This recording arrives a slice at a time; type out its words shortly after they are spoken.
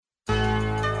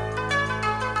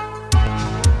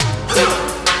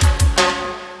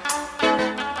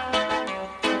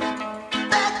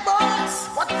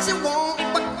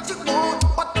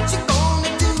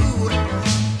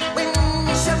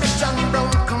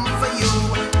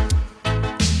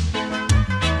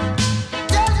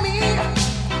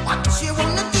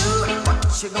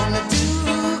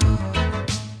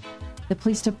The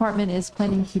police department is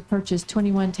planning to purchase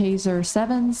 21 Taser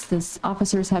 7s. The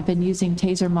officers have been using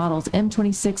Taser models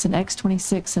M26 and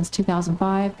X26 since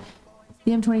 2005.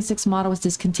 The M26 model was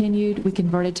discontinued. We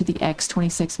converted to the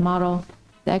X26 model.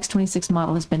 The X26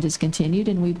 model has been discontinued,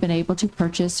 and we've been able to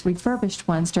purchase refurbished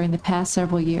ones during the past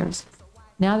several years.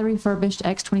 Now the refurbished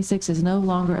X26 is no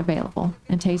longer available,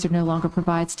 and Taser no longer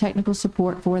provides technical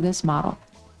support for this model.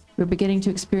 We're beginning to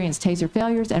experience Taser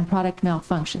failures and product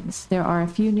malfunctions. There are a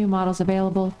few new models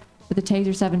available, but the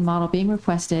Taser 7 model being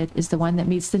requested is the one that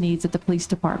meets the needs of the police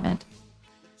department.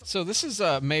 So this is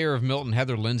Mayor of Milton,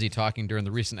 Heather Lindsay, talking during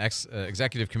the recent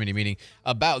executive committee meeting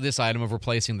about this item of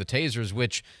replacing the Tasers,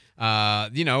 which,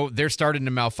 they're starting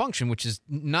to malfunction, which is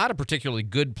not a particularly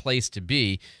good place to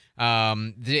be.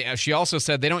 She also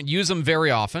said they don't use them very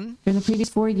often. In the previous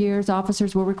 4 years,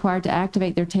 officers were required to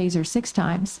activate their Taser 6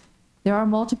 times. There are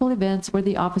multiple events where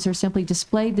the officer simply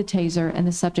displayed the Taser and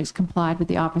the subjects complied with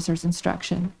the officer's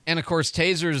instruction. And, of course,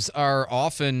 Tasers are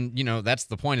often, that's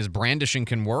the point, is brandishing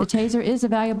can work. The Taser is a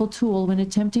valuable tool when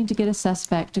attempting to get a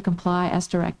suspect to comply as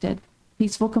directed.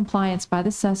 Peaceful compliance by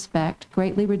the suspect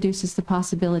greatly reduces the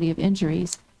possibility of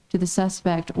injuries to the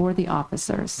suspect or the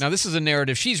officers. Now, this is a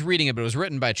narrative. She's reading it, but it was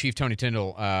written by Chief Tony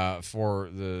Tyndall for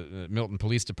the Milton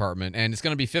Police Department, and it's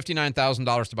going to be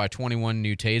 $59,000 to buy 21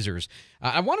 new Tasers.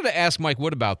 I wanted to ask Mike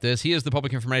Wood about this. He is the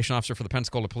Public Information Officer for the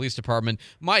Pensacola Police Department.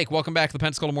 Mike, welcome back to the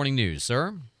Pensacola Morning News,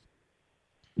 sir.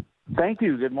 Thank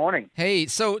you. Good morning. Hey,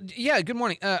 so, good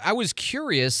morning. I was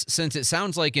curious, since it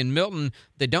sounds like in Milton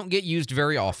they don't get used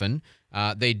very often.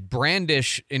 They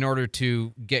brandish in order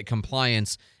to get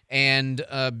compliance. And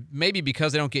maybe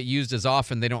because they don't get used as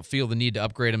often, they don't feel the need to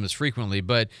upgrade them as frequently.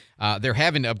 But they're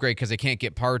having to upgrade because they can't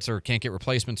get parts or can't get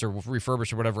replacements or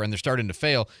refurbish or whatever, and they're starting to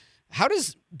fail. How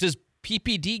does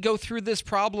PPD go through this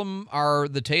problem? Are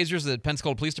the Tasers that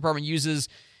Pensacola Police Department uses,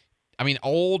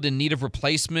 old, in need of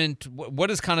replacement? What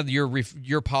is kind of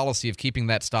your policy of keeping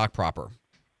that stock proper?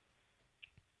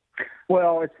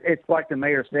 Well, it's like the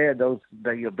mayor said,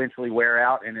 they eventually wear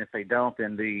out, and if they don't,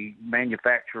 then the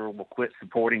manufacturer will quit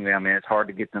supporting them, and it's hard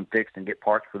to get them fixed and get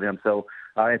parts for them. So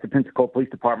at the Pensacola Police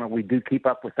Department, we do keep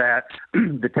up with that.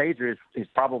 The Taser is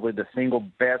probably the single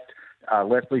best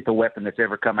less lethal weapon that's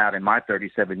ever come out in my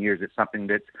 37 years. It's something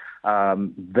that's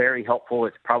very helpful.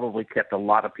 It's probably kept a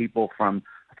lot of people from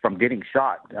getting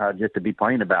shot, just to be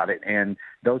plain about it. And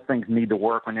those things need to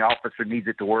work. When the officer needs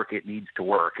it to work, it needs to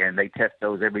work. And they test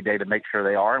those every day to make sure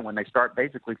they are. And when they start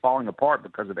basically falling apart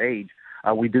because of age,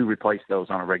 we do replace those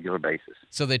on a regular basis.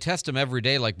 So they test them every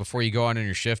day, like before you go out on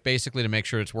your shift, basically, to make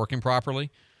sure it's working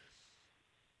properly?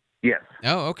 Yes.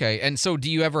 Oh, okay. And so do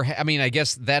you ever I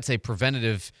guess that's a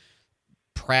preventative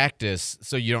practice,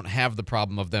 so you don't have the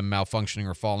problem of them malfunctioning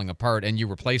or falling apart, and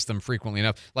you replace them frequently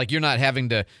enough. Like, you're not having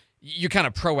to... You're kind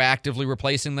of proactively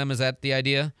replacing them. Is that the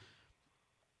idea?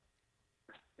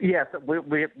 Yes,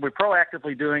 we're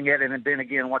proactively doing it, and then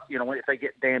again, if they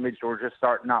get damaged or just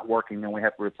start not working, then we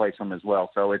have to replace them as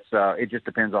well. So it just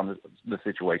depends on the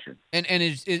situation. And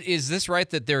is this right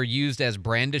that they're used as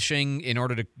brandishing in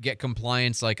order to get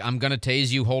compliance? Like, I'm going to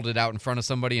tase you, hold it out in front of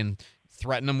somebody, and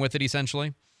threaten them with it,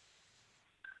 essentially?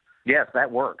 Yes,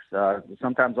 that works.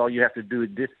 Sometimes all you have to do is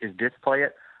display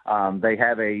it. They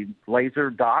have a laser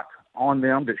dot on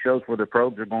them that shows where the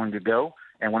probes are going to go.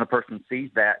 And when a person sees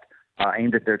that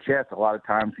aimed at their chest, a lot of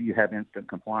times you have instant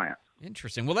compliance.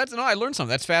 Interesting. Well, I learned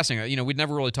something. That's fascinating. We'd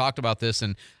never really talked about this,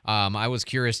 and I was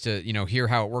curious to, hear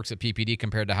how it works at PPD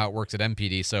compared to how it works at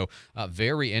MPD. So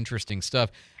very interesting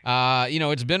stuff.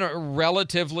 It's been a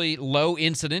relatively low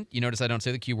incident. You notice I don't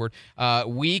say the Q word.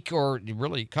 Week or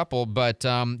really couple, but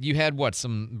you had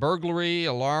some burglary,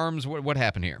 alarms. What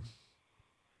happened here?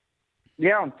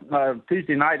 Yeah, on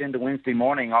Tuesday night into Wednesday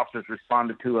morning, officers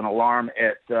responded to an alarm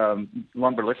at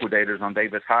Lumber Liquidators on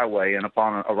Davis Highway, and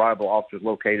upon arrival, officers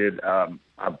located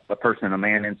a person, a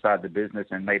man inside the business,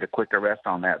 and made a quick arrest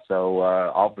on that. So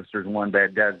officers won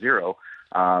bad guys zero.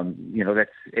 That's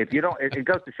if you don't. It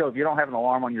goes to show if you don't have an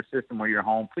alarm on your system or your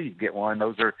home, please get one.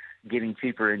 Those are getting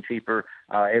cheaper and cheaper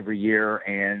every year,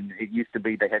 and it used to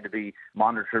be they had to be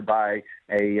monitored by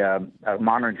a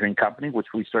monitoring company, which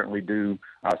we certainly do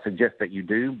suggest that you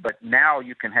do. But now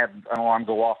you can have an alarm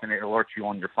go off and it alerts you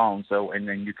on your phone. So, and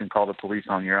then you can call the police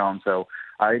on your own. So,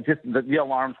 the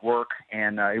alarms work,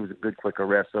 and it was a good, quick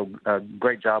arrest. So,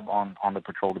 great job on the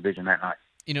patrol division that night.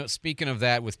 Speaking of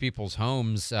that with people's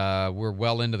homes, we're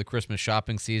well into the Christmas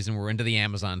shopping season. We're into the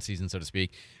Amazon season, so to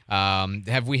speak.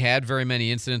 Have we had very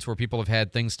many incidents where people have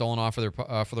had things stolen off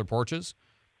of their porches?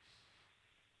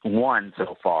 one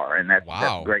so far, and that's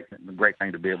Wow. a great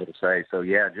thing to be able to say. So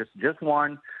yeah, just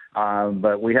one.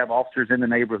 But we have officers in the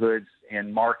neighborhoods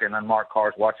in marked and unmarked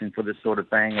cars watching for this sort of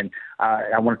thing. And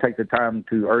I want to take the time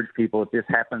to urge people, if this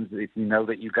happens, if you know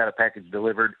that you've got a package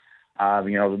delivered,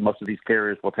 most of these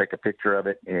carriers will take a picture of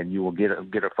it, and you will get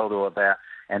a photo of that.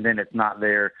 And then it's not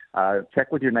there.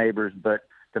 Check with your neighbors, but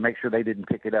to make sure they didn't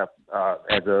pick it up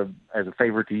as a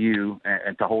favor to you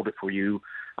and to hold it for you.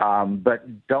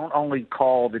 But don't only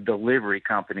call the delivery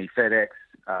company, FedEx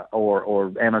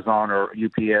or Amazon or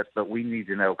UPS, but we need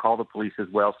to know. Call the police as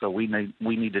well. So we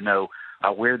need to know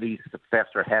where these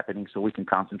thefts are happening, so we can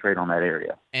concentrate on that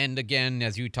area. And again,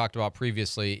 as you talked about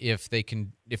previously, if they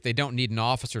don't need an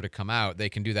officer to come out, they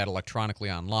can do that electronically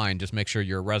online. Just make sure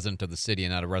you're a resident of the city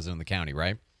and not a resident of the county,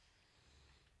 right?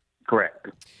 Correct.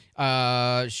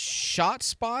 Shot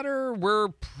spotter, we're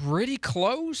pretty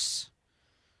close.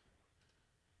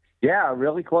 Yeah,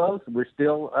 really close. We're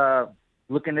still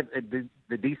looking at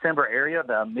the December area,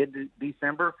 the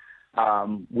mid-December.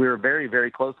 We're very,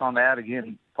 very close on that.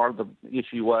 Again, part of the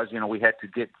issue was, we had to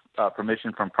get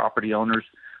permission from property owners,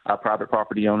 private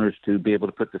property owners, to be able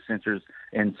to put the sensors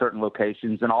in certain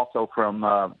locations, and also from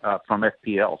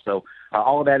FPL. So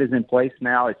all of that is in place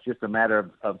now. It's just a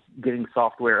matter of getting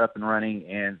software up and running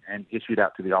and issued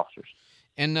out to the officers.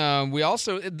 And we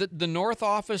also, the North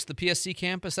office, the PSC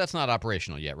campus, that's not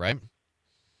operational yet, right?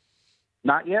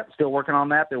 Not yet. Still working on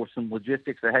that. There were some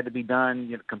logistics that had to be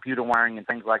done, computer wiring and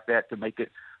things like that, to make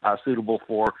it suitable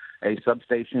for a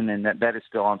substation, and that is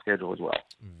still on schedule as well.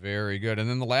 Very good. And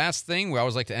then the last thing, we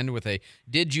always like to end with a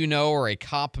did you know or a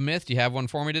cop myth. Do you have one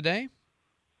for me today?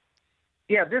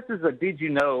 Yeah, this is a did you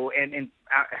know, and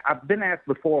I've been asked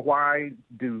before, why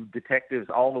do detectives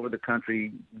all over the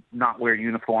country not wear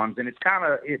uniforms? And it's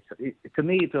to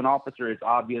me, to an officer, it's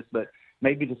obvious, but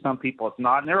maybe to some people it's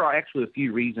not. And there are actually a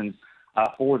few reasons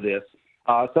for this.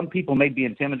 Some people may be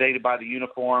intimidated by the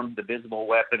uniform, the visible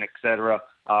weapon, etc.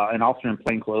 An officer in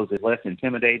plain clothes is less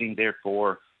intimidating,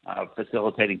 therefore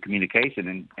facilitating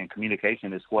communication, and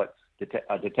communication is what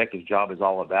a detective's job is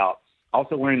all about.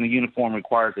 Also, wearing the uniform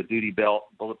requires a duty belt,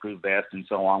 bulletproof vest, and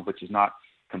so on, which is not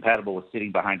compatible with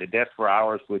sitting behind a desk for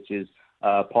hours, which is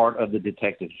part of the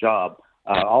detective's job.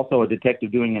 Also, a detective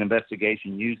doing an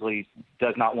investigation usually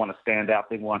does not want to stand out.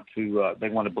 They want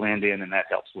to blend in, and that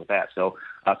helps with that. So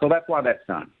that's why that's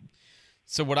done.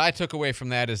 So what I took away from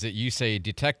that is that you say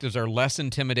detectives are less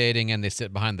intimidating and they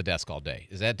sit behind the desk all day.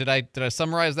 Is that did I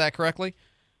summarize that correctly?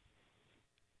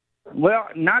 Well,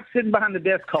 not sitting behind the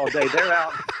desk all day. They're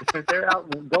out. They're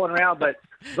out going around, but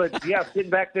yeah,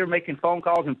 sitting back there making phone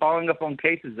calls and following up on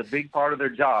cases is a big part of their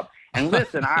job. And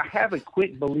listen, I haven't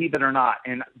quit, believe it or not,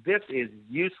 and this is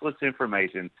useless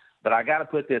information, but I got to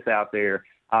put this out there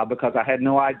because I had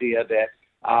no idea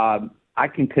that I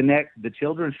can connect the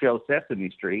children's show Sesame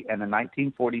Street and the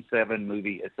 1947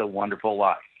 movie It's a Wonderful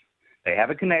Life. They have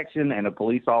a connection, and a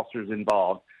police officer's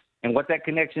involved. And what that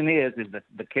connection is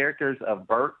the characters of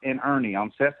Bert and Ernie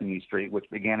on Sesame Street, which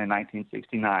began in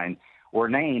 1969, were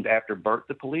named after Bert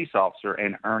the police officer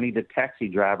and Ernie the taxi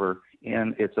driver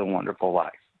in It's a Wonderful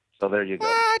Life. So there you go.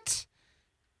 What?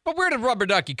 But where did Rubber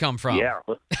Ducky come from? Yeah.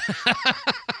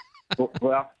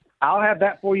 Well, I'll have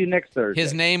that for you next Thursday.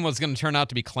 His name was going to turn out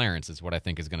to be Clarence, is what I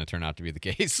think is going to turn out to be the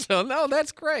case. So, no,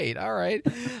 that's great. All right.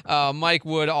 Mike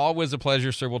Wood, always a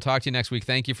pleasure, sir. We'll talk to you next week.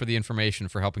 Thank you for the information,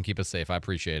 for helping keep us safe. I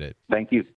appreciate it. Thank you.